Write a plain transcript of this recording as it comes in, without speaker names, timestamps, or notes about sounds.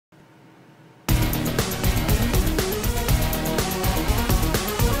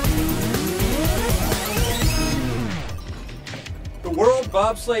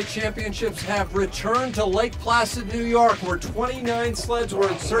Bobsleigh Championships have returned to Lake Placid, New York, where 29 sleds were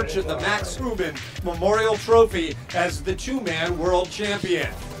in search of the Max Hubin Memorial Trophy as the two-man world champion.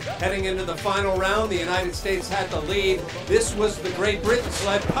 Heading into the final round, the United States had the lead. This was the Great Britain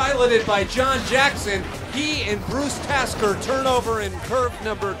sled piloted by John Jackson. He and Bruce Tasker turn over in curve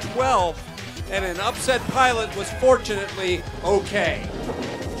number 12, and an upset pilot was fortunately okay.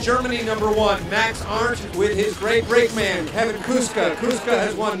 Germany #1, Max Arndt with his great brakeman, Kevin Kuska. Kuska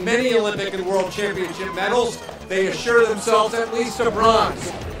has won many Olympic and World Championship medals. They assure themselves at least a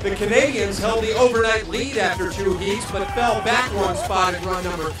bronze. The Canadians held the overnight lead after 2 heats, but fell back 1 spot in run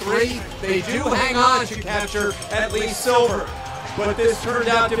number 3. They do hang on to capture at least silver. But this turned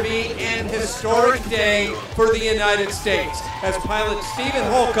out to be an historic day for the United States, as pilots Stephen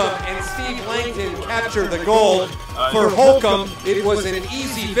Holcomb and Steve Langton captured the gold. For Holcomb, it was an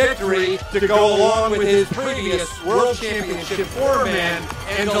easy victory to go along with his previous World Championship 4-man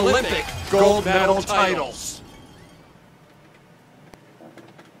and Olympic gold medal titles.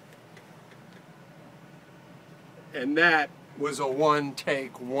 And that was a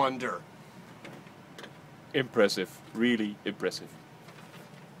one-take wonder. Impressive, really impressive.